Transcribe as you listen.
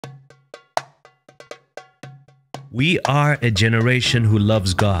We are a generation who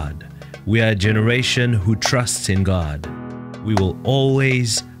loves God. We are a generation who trusts in God. We will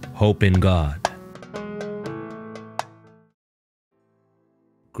always hope in God.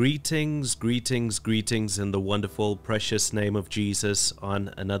 Greetings, greetings, greetings in the wonderful, precious name of Jesus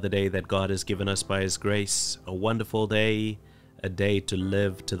on another day that God has given us by His grace. A wonderful day, a day to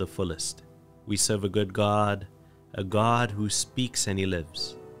live to the fullest. We serve a good God, a God who speaks and He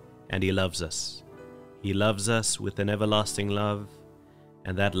lives, and He loves us. He loves us with an everlasting love,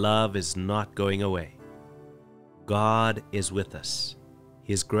 and that love is not going away. God is with us.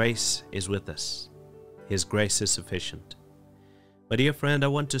 His grace is with us. His grace is sufficient. My dear friend, I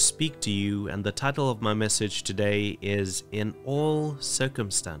want to speak to you, and the title of my message today is In All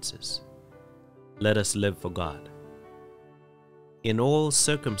Circumstances, Let Us Live for God. In all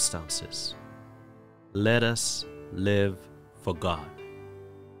circumstances, let us live for God.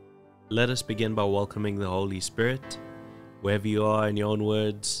 Let us begin by welcoming the Holy Spirit. Wherever you are, in your own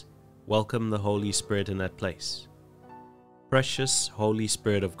words, welcome the Holy Spirit in that place. Precious Holy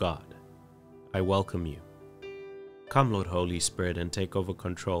Spirit of God, I welcome you. Come, Lord Holy Spirit, and take over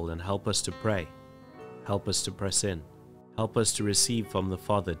control and help us to pray. Help us to press in. Help us to receive from the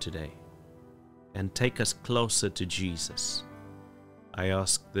Father today. And take us closer to Jesus. I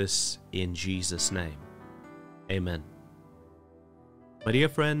ask this in Jesus' name. Amen. My dear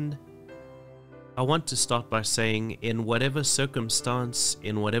friend, I want to start by saying, in whatever circumstance,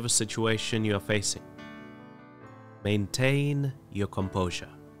 in whatever situation you are facing, maintain your composure.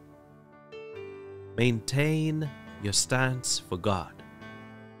 Maintain your stance for God.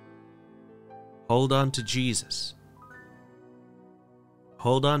 Hold on to Jesus.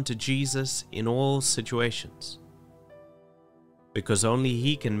 Hold on to Jesus in all situations, because only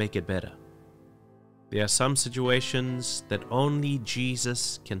He can make it better. There are some situations that only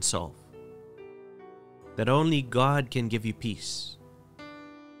Jesus can solve, that only God can give you peace,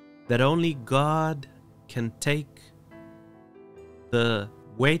 that only God can take the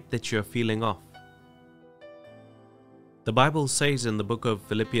weight that you're feeling off. The Bible says in the book of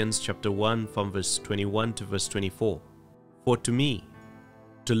Philippians chapter 1 from verse 21 to verse 24, For to me,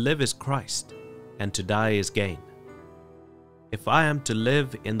 to live is Christ, and to die is gain. If I am to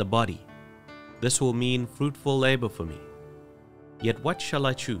live in the body, this will mean fruitful labor for me. Yet what shall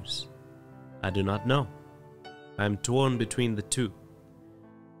I choose? I do not know. I am torn between the two.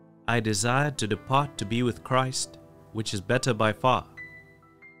 I desire to depart to be with Christ, which is better by far.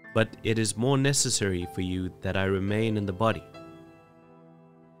 But it is more necessary for you that I remain in the body.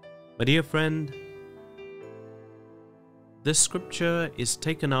 My dear friend, this scripture is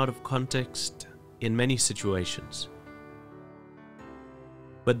taken out of context in many situations.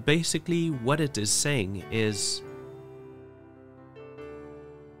 But basically what it is saying is,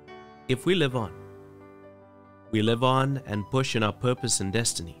 if we live on and push in our purpose and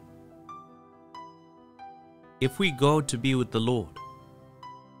destiny. If we go to be with the Lord,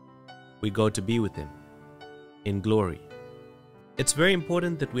 we go to be with Him in glory. It's very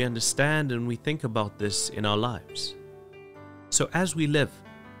important that we understand and we think about this in our lives. So as we live,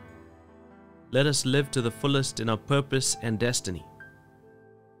 let us live to the fullest in our purpose and destiny.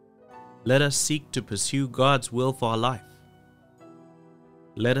 Let us seek to pursue God's will for our life.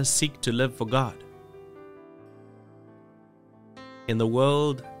 Let us seek to live for God. In the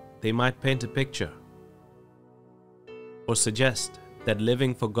world, they might paint a picture or suggest that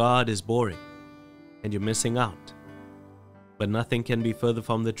living for God is boring and you're missing out. But nothing can be further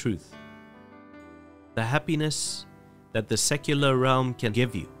from the truth. The happiness that the secular realm can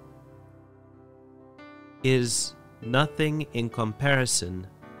give you is nothing in comparison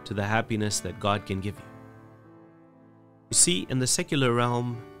to the happiness that God can give you. You see, in the secular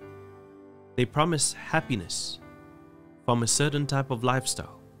realm, they promise happiness from a certain type of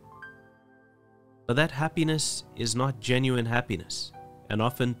lifestyle. But that happiness is not genuine happiness, and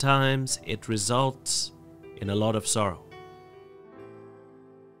oftentimes it results in a lot of sorrow.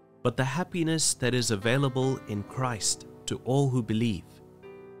 But the happiness that is available in Christ to all who believe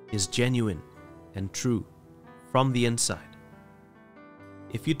is genuine and true from the inside.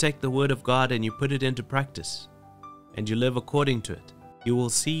 If you take the Word of God and you put it into practice, and you live according to it, you will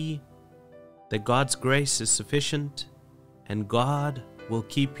see that God's grace is sufficient, and God will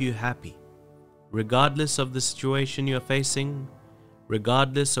keep you happy. Regardless of the situation you're facing,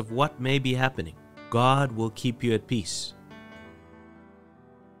 regardless of what may be happening, God will keep you at peace.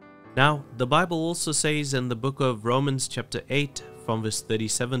 Now, the Bible also says in the book of Romans chapter 8, from verse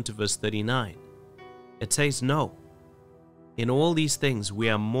 37 to verse 39, it says, No, in all these things we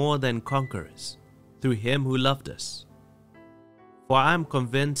are more than conquerors, through Him who loved us. For I am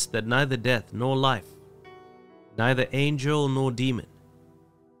convinced that neither death nor life, neither angel nor demon,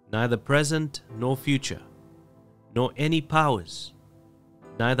 neither present nor future, nor any powers,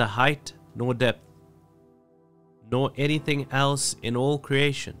 neither height nor depth, nor anything else in all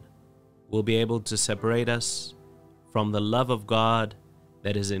creation will be able to separate us from the love of God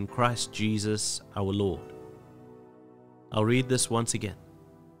that is in Christ Jesus our Lord. I'll read this once again.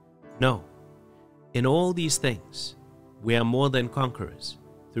 No, in all these things we are more than conquerors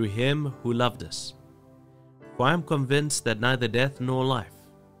through Him who loved us. For I am convinced that neither death nor life,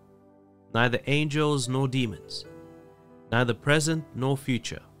 neither angels nor demons, neither present nor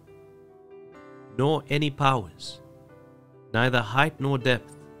future, nor any powers, neither height nor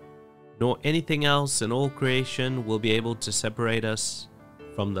depth, nor anything else in all creation will be able to separate us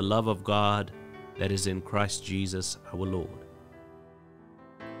from the love of God that is in Christ Jesus our Lord.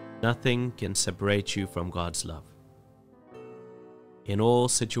 Nothing can separate you from God's love. In all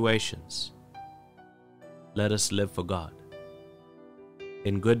situations, let us live for God.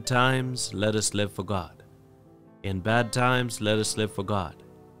 In good times, let us live for God. In bad times, let us live for God.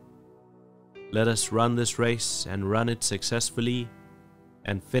 Let us run this race and run it successfully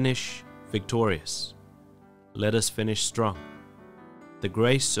and finish victorious. Let us finish strong. The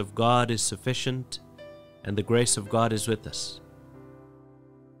grace of God is sufficient, and the grace of God is with us.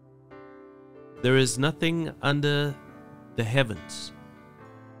 There is nothing under the heavens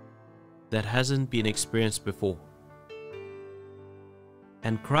that hasn't been experienced before.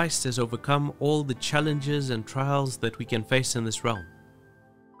 And Christ has overcome all the challenges and trials that we can face in this realm.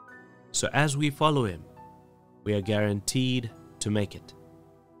 So as we follow Him, we are guaranteed to make it.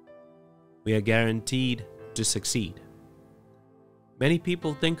 We are guaranteed to succeed. Many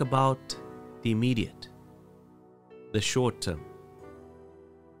people think about the immediate, the short term,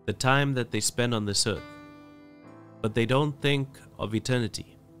 the time that they spend on this earth, but they don't think of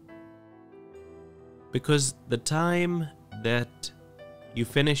eternity. Because the time that you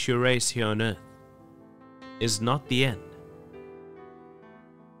finish your race here on earth is not the end.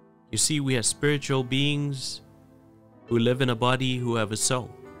 You see, we are spiritual beings who live in a body, who have a soul.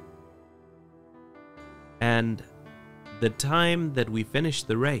 And the time that we finish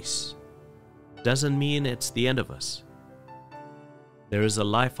the race doesn't mean it's the end of us. There is a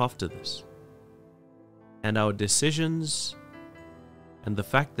life after this. And our decisions and the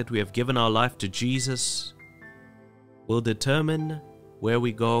fact that we have given our life to Jesus will determine where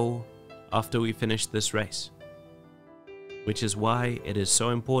we go after we finish this race. Which is why it is so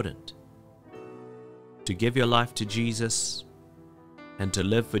important to give your life to Jesus and to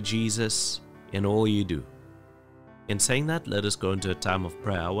live for Jesus in all you do. In saying that, let us go into a time of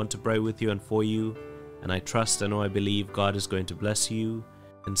prayer. I want to pray with you and for you, and I trust, I know, I believe God is going to bless you.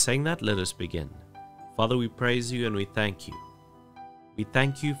 In saying that, let us begin. Father, we praise you and we thank you. We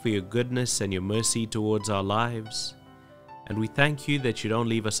thank you for your goodness and your mercy towards our lives, and we thank you that you don't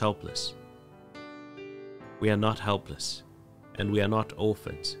leave us helpless. We are not helpless, and we are not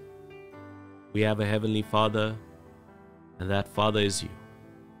orphans. We have a Heavenly Father, and that Father is you,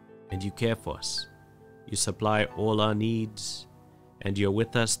 and you care for us. You supply all our needs, and you're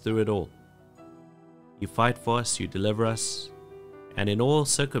with us through it all. You fight for us, you deliver us, and in all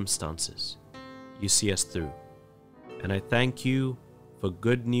circumstances, you see us through. And I thank you for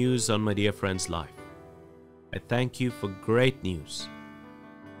good news on my dear friend's life. I thank you for great news.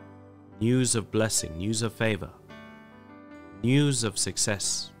 News of blessing, news of favor, news of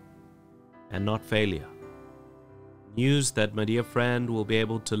success and not failure. News that my dear friend will be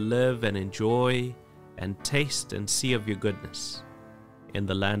able to live and enjoy and taste and see of your goodness in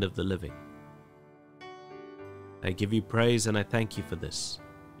the land of the living. I give you praise and I thank you for this.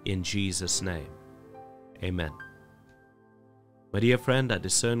 In Jesus' name, amen. My dear friend, I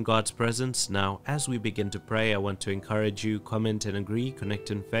discern God's presence. Now, as we begin to pray, I want to encourage you, comment and agree, connect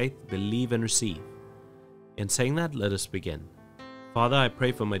in faith, believe and receive. In saying that, let us begin. Father, I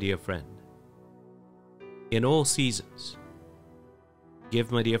pray for my dear friend. In all seasons,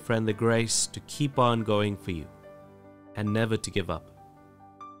 give my dear friend the grace to keep on going for you and never to give up.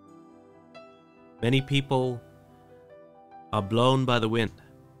 Many people are blown by the wind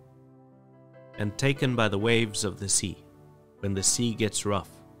and taken by the waves of the sea when the sea gets rough.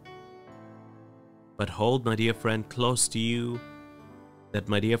 But hold my dear friend close to you, that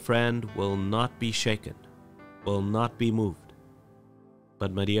my dear friend will not be shaken, will not be moved,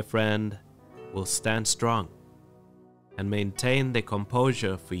 but my dear friend will stand strong and maintain their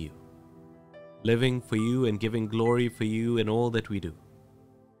composure for you, living for you and giving glory for you in all that we do.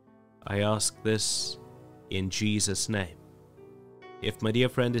 I ask this in Jesus' name. If my dear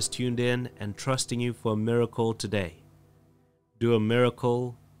friend is tuned in and trusting you for a miracle today, do a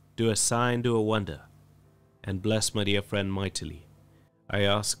miracle, do a sign, do a wonder. and bless my dear friend mightily. I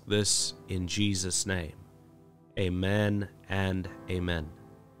ask this in Jesus' name. Amen and amen.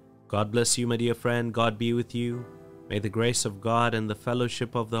 God bless you, my dear friend. God be with you. May the grace of God and the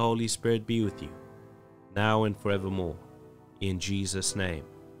fellowship of the Holy Spirit be with you, now and forevermore. In Jesus' name.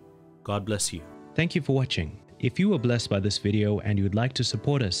 God bless you. Thank you for watching. If you were blessed by this video and you would like to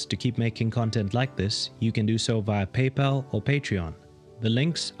support us to keep making content like this, you can do so via PayPal or Patreon. The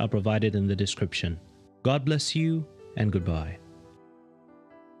links are provided in the description. God bless you and goodbye.